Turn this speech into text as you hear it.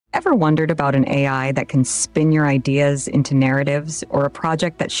ever wondered about an AI that can spin your ideas into narratives, or a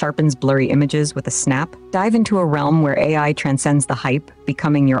project that sharpens blurry images with a snap? Dive into a realm where AI transcends the hype,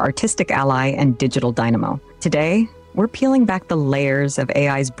 becoming your artistic ally and digital dynamo. Today, we're peeling back the layers of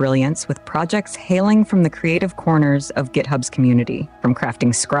AI's brilliance with projects hailing from the creative corners of GitHub's community. From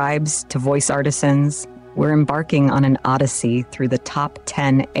crafting scribes to voice artisans, we're embarking on an odyssey through the top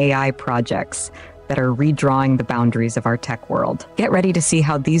 10 AI projects that are redrawing the boundaries of our tech world. Get ready to see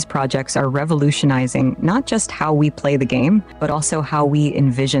how these projects are revolutionizing not just how we play the game, but also how we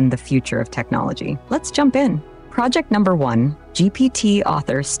envision the future of technology. Let's jump in. Project number 1, GPT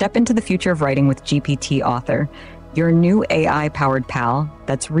Author. Step into the future of writing with GPT Author, your new AI-powered pal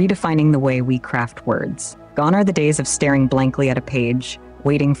that's redefining the way we craft words. Gone are the days of staring blankly at a page,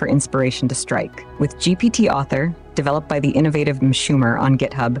 waiting for inspiration to strike. With GPT Author, developed by the innovative Mshumer on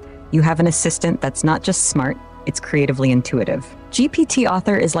GitHub, you have an assistant that's not just smart, it's creatively intuitive. GPT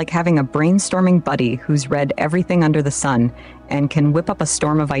Author is like having a brainstorming buddy who's read everything under the sun and can whip up a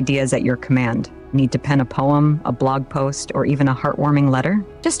storm of ideas at your command. Need to pen a poem, a blog post, or even a heartwarming letter?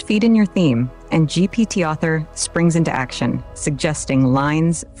 Just feed in your theme, and GPT Author springs into action, suggesting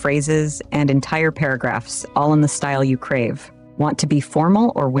lines, phrases, and entire paragraphs, all in the style you crave. Want to be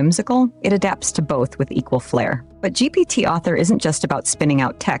formal or whimsical? It adapts to both with equal flair. But GPT Author isn't just about spinning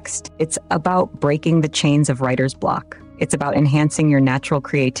out text, it's about breaking the chains of writer's block. It's about enhancing your natural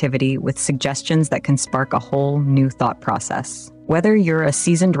creativity with suggestions that can spark a whole new thought process. Whether you're a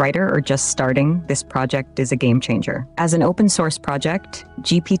seasoned writer or just starting, this project is a game changer. As an open source project,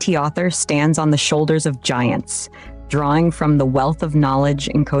 GPT Author stands on the shoulders of giants, drawing from the wealth of knowledge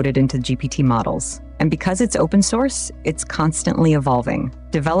encoded into GPT models. And because it's open source, it's constantly evolving.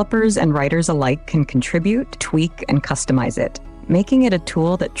 Developers and writers alike can contribute, tweak, and customize it, making it a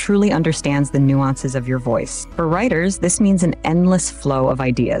tool that truly understands the nuances of your voice. For writers, this means an endless flow of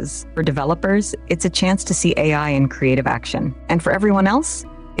ideas. For developers, it's a chance to see AI in creative action. And for everyone else,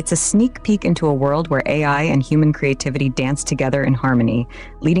 it's a sneak peek into a world where AI and human creativity dance together in harmony,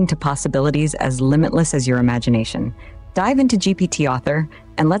 leading to possibilities as limitless as your imagination. Dive into GPT Author,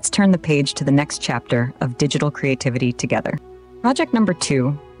 and let's turn the page to the next chapter of digital creativity together. Project number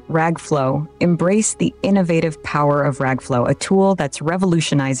 2, RagFlow. Embrace the innovative power of RagFlow, a tool that's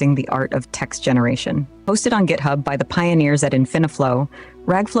revolutionizing the art of text generation. Hosted on GitHub by the pioneers at Infiniflow,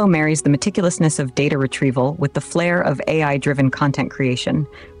 RagFlow marries the meticulousness of data retrieval with the flair of AI-driven content creation,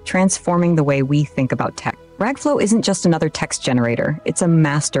 transforming the way we think about tech. RagFlow isn't just another text generator, it's a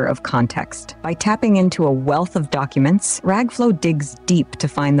master of context. By tapping into a wealth of documents, RagFlow digs deep to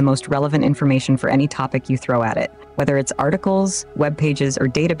find the most relevant information for any topic you throw at it. Whether it's articles, web pages, or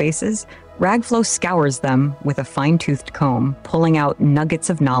databases, RagFlow scours them with a fine-toothed comb, pulling out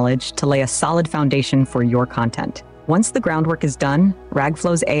nuggets of knowledge to lay a solid foundation for your content. Once the groundwork is done,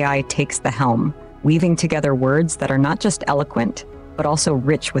 RagFlow's AI takes the helm, weaving together words that are not just eloquent, but also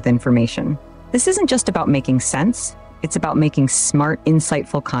rich with information. This isn't just about making sense, it's about making smart,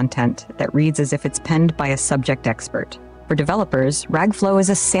 insightful content that reads as if it's penned by a subject expert. For developers, RagFlow is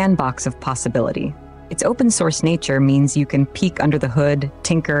a sandbox of possibility. Its open source nature means you can peek under the hood,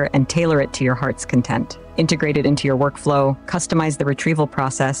 tinker, and tailor it to your heart's content. Integrate it into your workflow, customize the retrieval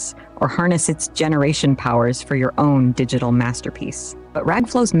process, or harness its generation powers for your own digital masterpiece. But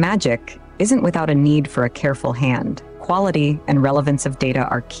RagFlow's magic isn't without a need for a careful hand. Quality and relevance of data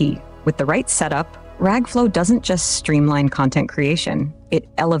are key. With the right setup, RagFlow doesn't just streamline content creation, it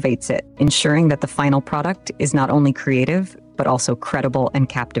elevates it, ensuring that the final product is not only creative, but also credible and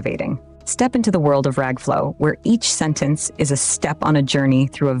captivating. Step into the world of RagFlow, where each sentence is a step on a journey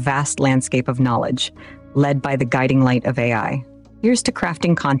through a vast landscape of knowledge, led by the guiding light of AI. Here's to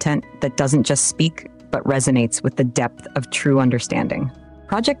crafting content that doesn't just speak, but resonates with the depth of true understanding.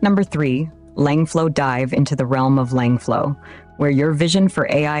 Project number 3, LangFlow. Dive into the realm of LangFlow, where your vision for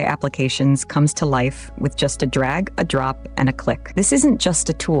AI applications comes to life with just a drag, a drop, and a click. This isn't just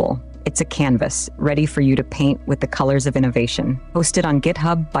a tool, it's a canvas ready for you to paint with the colors of innovation. Hosted on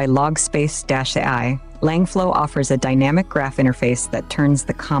GitHub by Logspace-AI, LangFlow offers a dynamic graph interface that turns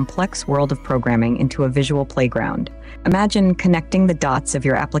the complex world of programming into a visual playground. Imagine connecting the dots of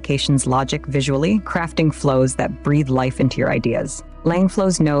your application's logic visually, crafting flows that breathe life into your ideas.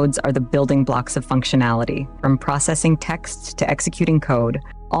 LangFlow's nodes are the building blocks of functionality, from processing text to executing code,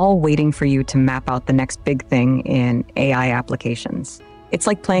 all waiting for you to map out the next big thing in AI applications. It's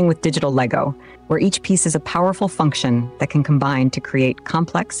like playing with digital Lego, where each piece is a powerful function that can combine to create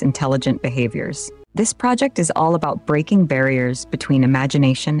complex, intelligent behaviors. This project is all about breaking barriers between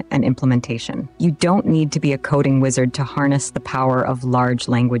imagination and implementation. You don't need to be a coding wizard to harness the power of large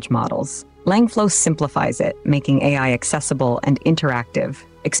language models. LangFlow simplifies it, making AI accessible and interactive,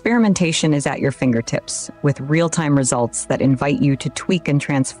 Experimentation is at your fingertips, with real-time results that invite you to tweak and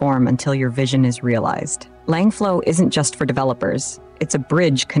transform until your vision is realized. Langflow isn't just for developers. It's a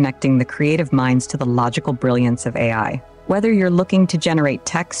bridge connecting the creative minds to the logical brilliance of AI. Whether you're looking to generate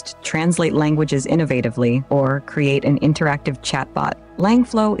text, translate languages innovatively, or create an interactive chatbot,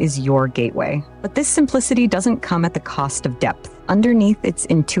 Langflow is your gateway. But this simplicity doesn't come at the cost of depth. Underneath its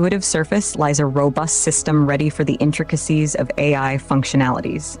intuitive surface lies a robust system ready for the intricacies of AI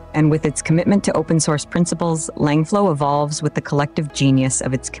functionalities. And with its commitment to open source principles, Langflow evolves with the collective genius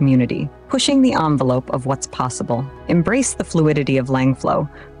of its community, pushing the envelope of what's possible. Embrace the fluidity of Langflow,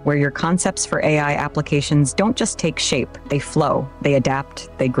 where your concepts for AI applications don't just take shape, they flow, they adapt,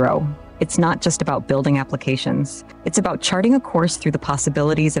 they grow. It's not just about building applications. It's about charting a course through the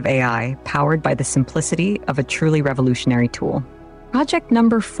possibilities of AI, powered by the simplicity of a truly revolutionary tool. Project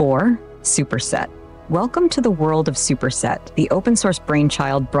number 4, Superset. Welcome to the world of Superset, the open source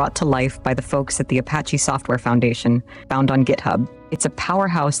brainchild brought to life by the folks at the Apache Software Foundation, found on GitHub. It's a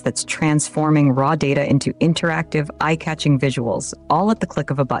powerhouse that's transforming raw data into interactive, eye-catching visuals, all at the click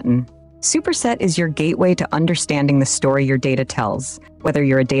of a button. Superset is your gateway to understanding the story your data tells, whether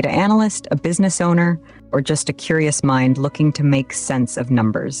you're a data analyst, a business owner, or just a curious mind looking to make sense of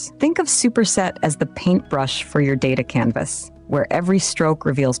numbers. Think of Superset as the paintbrush for your data canvas, where every stroke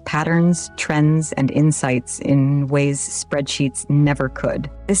reveals patterns, trends, and insights in ways spreadsheets never could.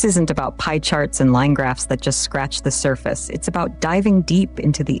 This isn't about pie charts and line graphs that just scratch the surface. It's about diving deep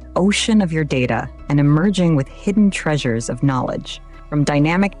into the ocean of your data and emerging with hidden treasures of knowledge. From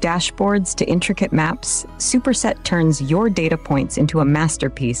dynamic dashboards to intricate maps, Superset turns your data points into a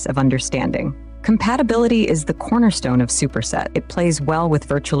masterpiece of understanding. Compatibility is the cornerstone of Superset. It plays well with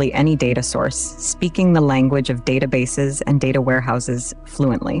virtually any data source, speaking the language of databases and data warehouses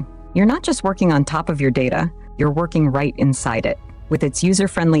fluently. You're not just working on top of your data, you're working right inside it. With its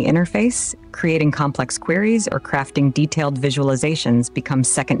user-friendly interface, creating complex queries or crafting detailed visualizations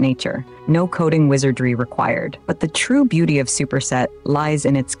becomes second nature. No coding wizardry required. But the true beauty of Superset lies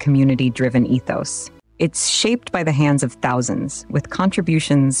in its community-driven ethos. It's shaped by the hands of thousands, with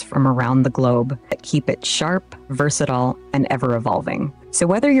contributions from around the globe that keep it sharp, versatile, and ever-evolving. So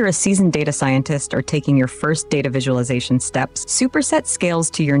whether you're a seasoned data scientist or taking your first data visualization steps, Superset scales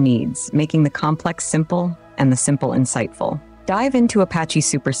to your needs, making the complex simple and the simple insightful. Dive into Apache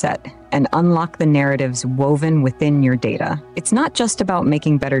Superset and unlock the narratives woven within your data. It's not just about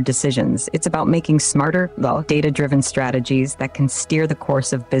making better decisions, it's about making smarter, data-driven strategies that can steer the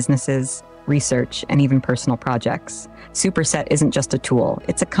course of businesses, research, and even personal projects. Superset isn't just a tool,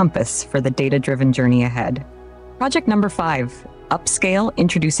 it's a compass for the data-driven journey ahead. Project number 5, Upscale,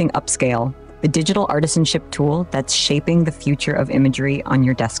 introducing Upscale, the digital artisanship tool that's shaping the future of imagery on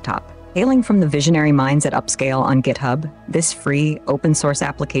your desktop. Hailing from the visionary minds at Upscale on GitHub, this free, open-source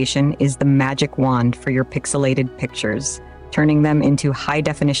application is the magic wand for your pixelated pictures, turning them into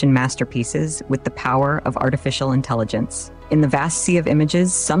high-definition masterpieces with the power of artificial intelligence. In the vast sea of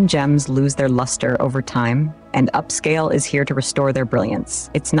images, some gems lose their luster over time, and Upscale is here to restore their brilliance.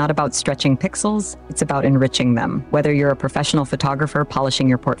 It's not about stretching pixels, it's about enriching them. Whether you're a professional photographer polishing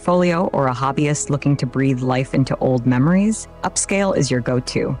your portfolio or a hobbyist looking to breathe life into old memories, Upscale is your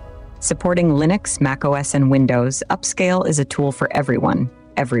go-to. Supporting Linux, macOS, and Windows, Upscale is a tool for everyone,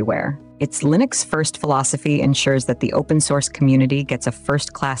 everywhere. Its Linux-first philosophy ensures that the open-source community gets a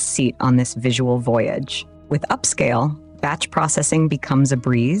first-class seat on this visual voyage. With Upscale, batch processing becomes a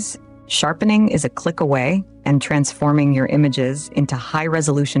breeze, sharpening is a click away, and transforming your images into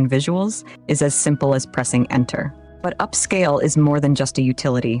high-resolution visuals is as simple as pressing enter. But Upscale is more than just a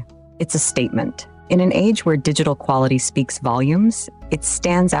utility. It's a statement. In an age where digital quality speaks volumes, it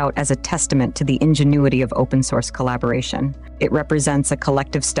stands out as a testament to the ingenuity of open-source collaboration. It represents a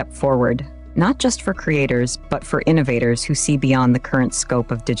collective step forward, not just for creators, but for innovators who see beyond the current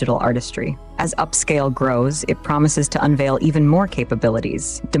scope of digital artistry. As Upscale grows, it promises to unveil even more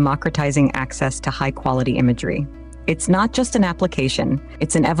capabilities, democratizing access to high-quality imagery. It's not just an application,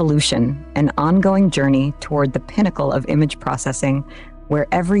 it's an evolution, an ongoing journey toward the pinnacle of image processing where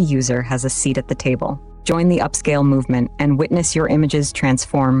every user has a seat at the table. Join the Upscale movement and witness your images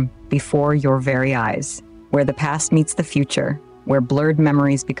transform before your very eyes. Where the past meets the future, where blurred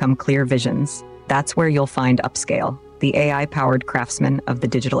memories become clear visions, that's where you'll find Upscale, the AI-powered craftsman of the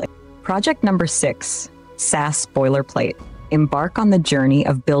digital age. Project number 6, SaaS Boilerplate. Embark on the journey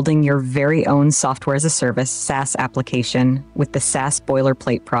of building your very own software-as-a-service SaaS application with the SaaS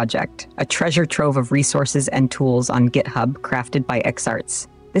Boilerplate project, a treasure trove of resources and tools on GitHub crafted by XArts.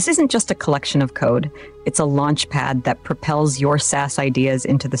 This isn't just a collection of code, it's a launch pad that propels your SaaS ideas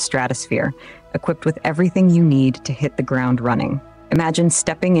into the stratosphere, equipped with everything you need to hit the ground running. Imagine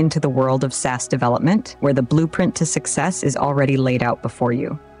stepping into the world of SaaS development, where the blueprint to success is already laid out before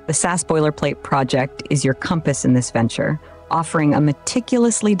you. The SaaS Boilerplate project is your compass in this venture, offering a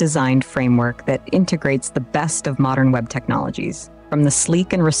meticulously designed framework that integrates the best of modern web technologies. From the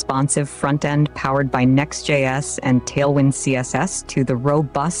sleek and responsive front end powered by Next.js and Tailwind CSS to the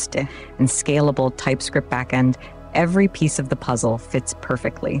robust and scalable TypeScript backend, every piece of the puzzle fits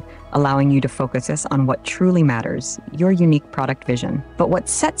perfectly, allowing you to focus on what truly matters, your unique product vision. But what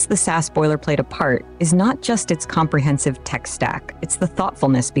sets the SaaS Boilerplate apart is not just its comprehensive tech stack, it's the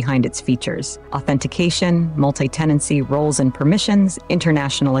thoughtfulness behind its features. Authentication, multi-tenancy, roles and permissions,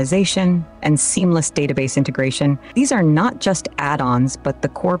 internationalization, and seamless database integration. These are not just add-ons, but the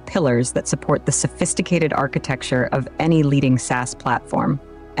core pillars that support the sophisticated architecture of any leading SaaS platform.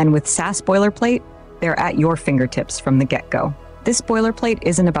 And with SaaS Boilerplate, they're at your fingertips from the get-go. This boilerplate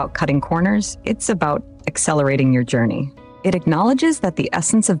isn't about cutting corners, it's about accelerating your journey. It acknowledges that the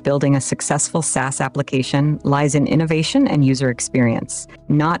essence of building a successful SaaS application lies in innovation and user experience,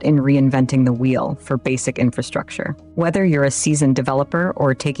 not in reinventing the wheel for basic infrastructure. Whether you're a seasoned developer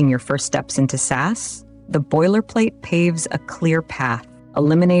or taking your first steps into SaaS, the boilerplate paves a clear path,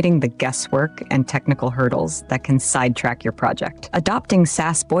 eliminating the guesswork and technical hurdles that can sidetrack your project. Adopting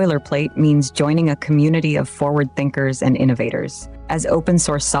SaaS Boilerplate means joining a community of forward thinkers and innovators. As open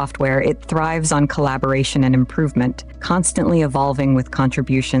source software, it thrives on collaboration and improvement, constantly evolving with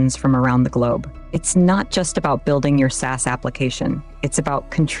contributions from around the globe. It's not just about building your SaaS application. It's about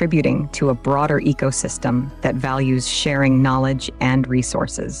contributing to a broader ecosystem that values sharing knowledge and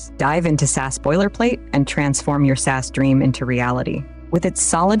resources. Dive into SaaS Boilerplate and transform your SaaS dream into reality. With its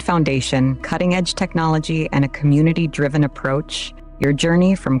solid foundation, cutting-edge technology, and a community-driven approach, your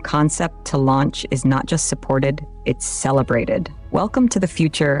journey from concept to launch is not just supported, it's celebrated. Welcome to the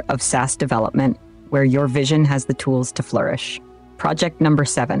future of SaaS development, where your vision has the tools to flourish. Project number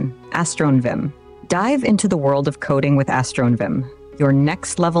 7, AstroneVim. Dive into the world of coding with AstroneVim, your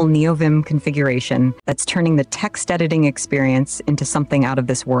next-level NeoVim configuration that's turning the text editing experience into something out of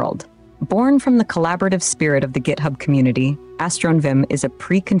this world. Born from the collaborative spirit of the GitHub community, AstroneVim is a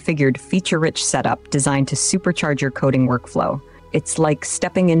pre-configured, feature-rich setup designed to supercharge your coding workflow. It's like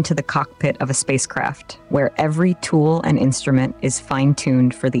stepping into the cockpit of a spacecraft, where every tool and instrument is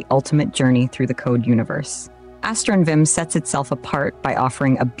fine-tuned for the ultimate journey through the code universe. AstroneVim sets itself apart by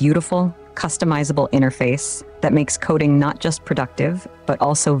offering a beautiful, customizable interface that makes coding not just productive, but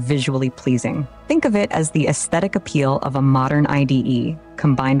also visually pleasing. Think of it as the aesthetic appeal of a modern IDE,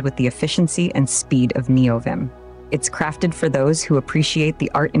 combined with the efficiency and speed of NeoVim. It's crafted for those who appreciate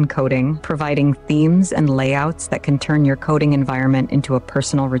the art in coding, providing themes and layouts that can turn your coding environment into a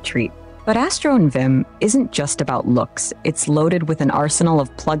personal retreat. But AstroneVim isn't just about looks. It's loaded with an arsenal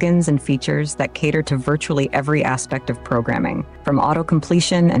of plugins and features that cater to virtually every aspect of programming. From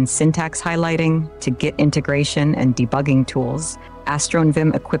auto-completion and syntax highlighting to Git integration and debugging tools,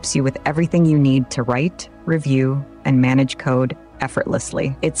 AstroneVim equips you with everything you need to write, review, and manage code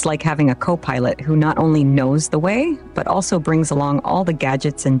effortlessly. It's like having a co-pilot who not only knows the way, but also brings along all the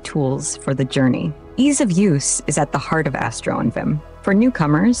gadgets and tools for the journey. Ease of use is at the heart of AstroneVim. For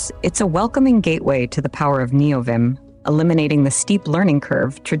newcomers, it's a welcoming gateway to the power of NeoVim, eliminating the steep learning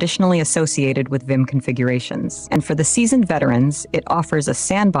curve traditionally associated with Vim configurations. And for the seasoned veterans, it offers a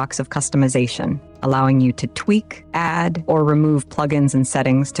sandbox of customization, allowing you to tweak, add, or remove plugins and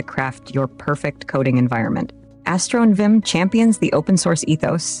settings to craft your perfect coding environment. AstroneVim champions the open source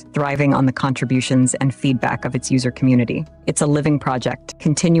ethos, thriving on the contributions and feedback of its user community. It's a living project,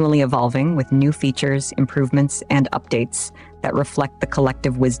 continually evolving with new features, improvements, and updates that reflect the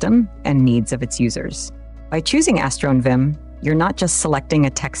collective wisdom and needs of its users. By choosing AstroneVim, you're not just selecting a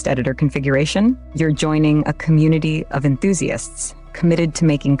text editor configuration, you're joining a community of enthusiasts committed to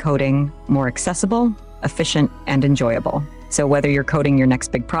making coding more accessible, efficient, and enjoyable. So whether you're coding your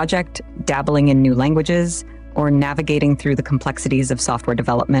next big project, dabbling in new languages, or navigating through the complexities of software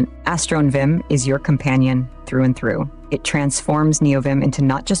development, AstroneVim is your companion through and through. It transforms NeoVim into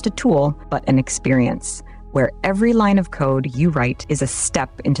not just a tool, but an experience, where every line of code you write is a step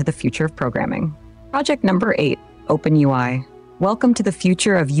into the future of programming. Project number 8, OpenUI. Welcome to the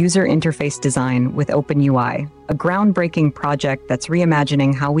future of user interface design with OpenUI, a groundbreaking project that's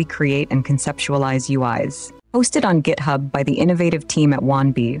reimagining how we create and conceptualize UIs. Hosted on GitHub by the innovative team at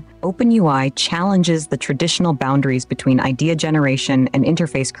Wanbi, OpenUI challenges the traditional boundaries between idea generation and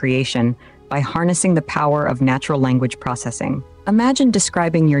interface creation by harnessing the power of natural language processing. Imagine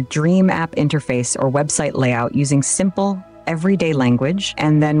describing your dream app interface or website layout using simple, everyday language,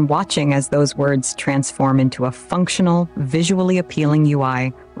 and then watching as those words transform into a functional, visually appealing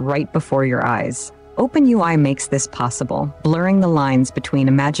UI right before your eyes. OpenUI makes this possible, blurring the lines between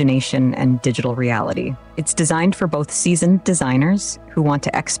imagination and digital reality. It's designed for both seasoned designers who want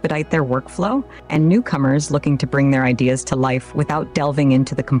to expedite their workflow and newcomers looking to bring their ideas to life without delving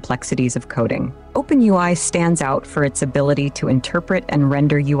into the complexities of coding. OpenUI stands out for its ability to interpret and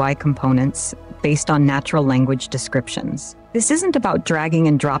render UI components based on natural language descriptions. This isn't about dragging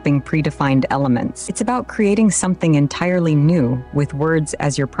and dropping predefined elements. It's about creating something entirely new with words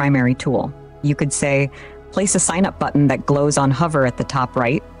as your primary tool. You could say, place a sign-up button that glows on hover at the top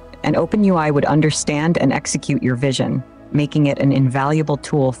right, and OpenUI would understand and execute your vision, making it an invaluable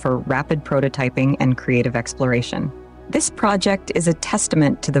tool for rapid prototyping and creative exploration. This project is a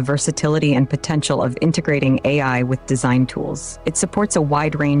testament to the versatility and potential of integrating AI with design tools. It supports a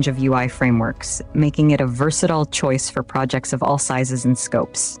wide range of UI frameworks, making it a versatile choice for projects of all sizes and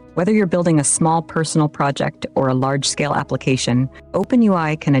scopes. Whether you're building a small personal project or a large-scale application,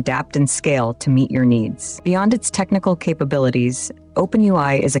 OpenUI can adapt and scale to meet your needs. Beyond its technical capabilities,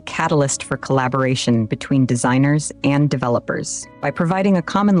 OpenUI is a catalyst for collaboration between designers and developers. By providing a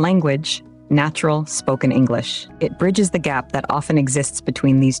common language, natural, spoken English, it bridges the gap that often exists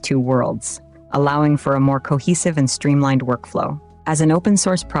between these two worlds, allowing for a more cohesive and streamlined workflow. As an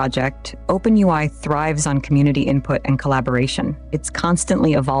open-source project, OpenUI thrives on community input and collaboration. It's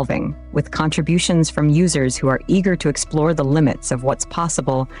constantly evolving, with contributions from users who are eager to explore the limits of what's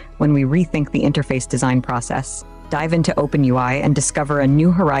possible when we rethink the interface design process. Dive into OpenUI and discover a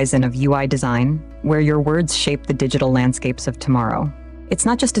new horizon of UI design, where your words shape the digital landscapes of tomorrow. It's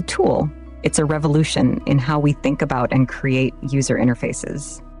not just a tool, it's a revolution in how we think about and create user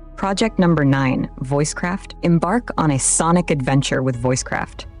interfaces. Project number 9, VoiceCraft. Embark on a sonic adventure with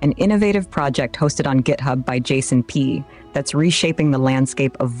VoiceCraft, an innovative project hosted on GitHub by Jason P. that's reshaping the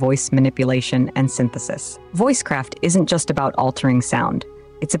landscape of voice manipulation and synthesis. VoiceCraft isn't just about altering sound.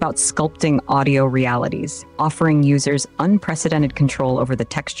 It's about sculpting audio realities, offering users unprecedented control over the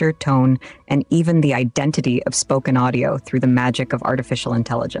texture, tone, and even the identity of spoken audio through the magic of artificial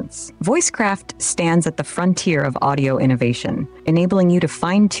intelligence. VoiceCraft stands at the frontier of audio innovation, enabling you to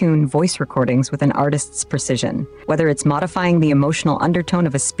fine-tune voice recordings with an artist's precision. Whether it's modifying the emotional undertone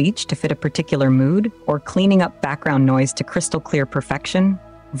of a speech to fit a particular mood, or cleaning up background noise to crystal-clear perfection,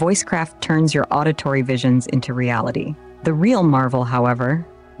 VoiceCraft turns your auditory visions into reality. The real marvel, however,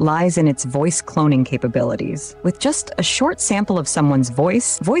 lies in its voice cloning capabilities. With just a short sample of someone's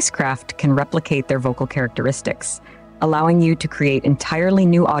voice, VoiceCraft can replicate their vocal characteristics, allowing you to create entirely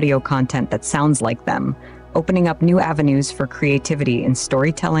new audio content that sounds like them, opening up new avenues for creativity in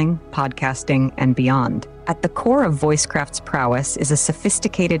storytelling, podcasting, and beyond. At the core of VoiceCraft's prowess is a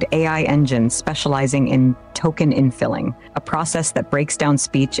sophisticated AI engine specializing in token infilling, a process that breaks down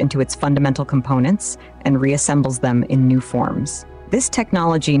speech into its fundamental components and reassembles them in new forms. This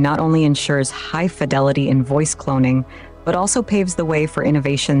technology not only ensures high fidelity in voice cloning, but also paves the way for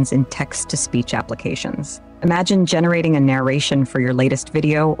innovations in text-to-speech applications. Imagine generating a narration for your latest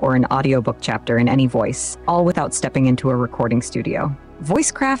video or an audiobook chapter in any voice, all without stepping into a recording studio.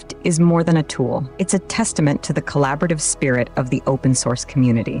 VoiceCraft is more than a tool. It's a testament to the collaborative spirit of the open-source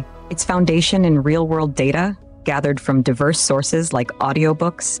community. Its foundation in real-world data, gathered from diverse sources like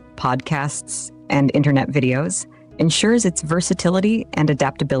audiobooks, podcasts, and internet videos, ensures its versatility and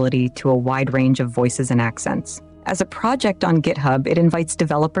adaptability to a wide range of voices and accents. As a project on GitHub, it invites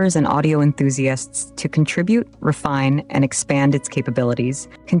developers and audio enthusiasts to contribute, refine, and expand its capabilities,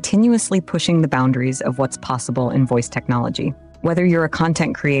 continuously pushing the boundaries of what's possible in voice technology. Whether you're a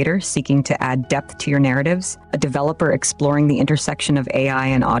content creator seeking to add depth to your narratives, a developer exploring the intersection of AI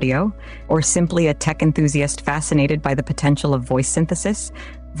and audio, or simply a tech enthusiast fascinated by the potential of voice synthesis,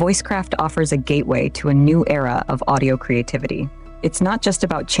 VoiceCraft offers a gateway to a new era of audio creativity. It's not just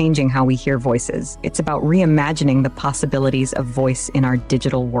about changing how we hear voices, it's about reimagining the possibilities of voice in our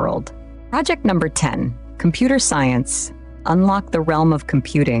digital world. Project number 10, Computer Science. Unlock the realm of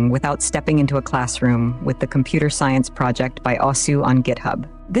computing without stepping into a classroom with the Computer Science Project by Osu on GitHub.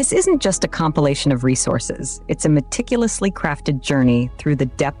 This isn't just a compilation of resources, it's a meticulously crafted journey through the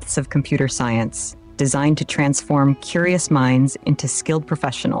depths of computer science, designed to transform curious minds into skilled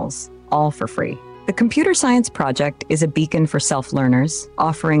professionals, all for free. The Computer Science Project is a beacon for self-learners,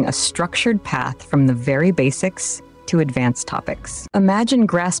 offering a structured path from the very basics to advanced topics. Imagine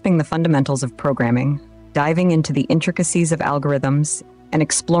grasping the fundamentals of programming, diving into the intricacies of algorithms, and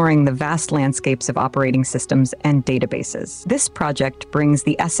exploring the vast landscapes of operating systems and databases. This project brings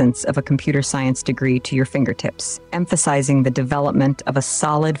the essence of a computer science degree to your fingertips, emphasizing the development of a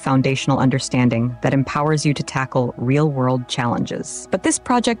solid foundational understanding that empowers you to tackle real-world challenges. But this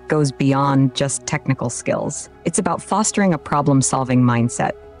project goes beyond just technical skills. It's about fostering a problem-solving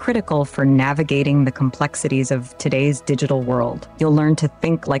mindset, critical for navigating the complexities of today's digital world. You'll learn to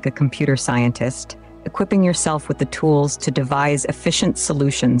think like a computer scientist, equipping yourself with the tools to devise efficient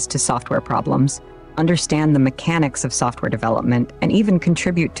solutions to software problems, understand the mechanics of software development, and even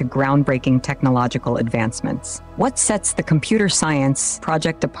contribute to groundbreaking technological advancements. What sets the computer science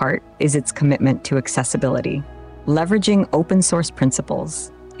project apart is its commitment to accessibility. Leveraging open source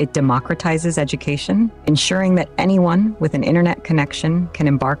principles, it democratizes education, ensuring that anyone with an internet connection can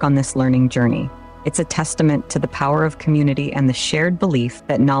embark on this learning journey. It's a testament to the power of community and the shared belief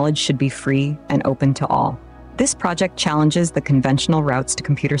that knowledge should be free and open to all. This project challenges the conventional routes to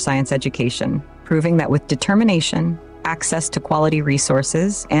computer science education, proving that with determination, access to quality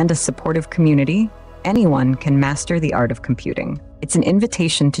resources, and a supportive community, anyone can master the art of computing. It's an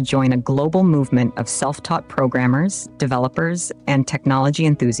invitation to join a global movement of self-taught programmers, developers, and technology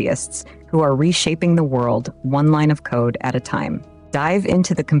enthusiasts who are reshaping the world one line of code at a time. Dive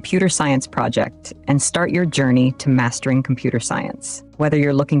into the Computer Science Project and start your journey to mastering computer science. Whether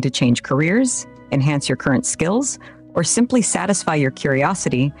you're looking to change careers, enhance your current skills, or simply satisfy your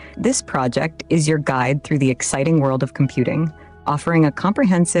curiosity, this project is your guide through the exciting world of computing, offering a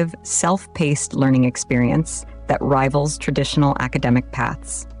comprehensive, self-paced learning experience that rivals traditional academic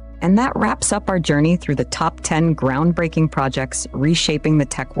paths. And that wraps up our journey through the top 10 groundbreaking projects reshaping the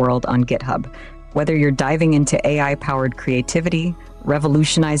tech world on GitHub. Whether you're diving into AI-powered creativity,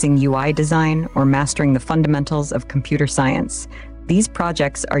 revolutionizing UI design, or mastering the fundamentals of computer science, these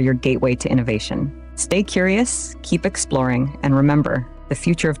projects are your gateway to innovation. Stay curious, keep exploring, and remember, the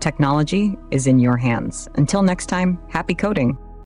future of technology is in your hands. Until next time, happy coding!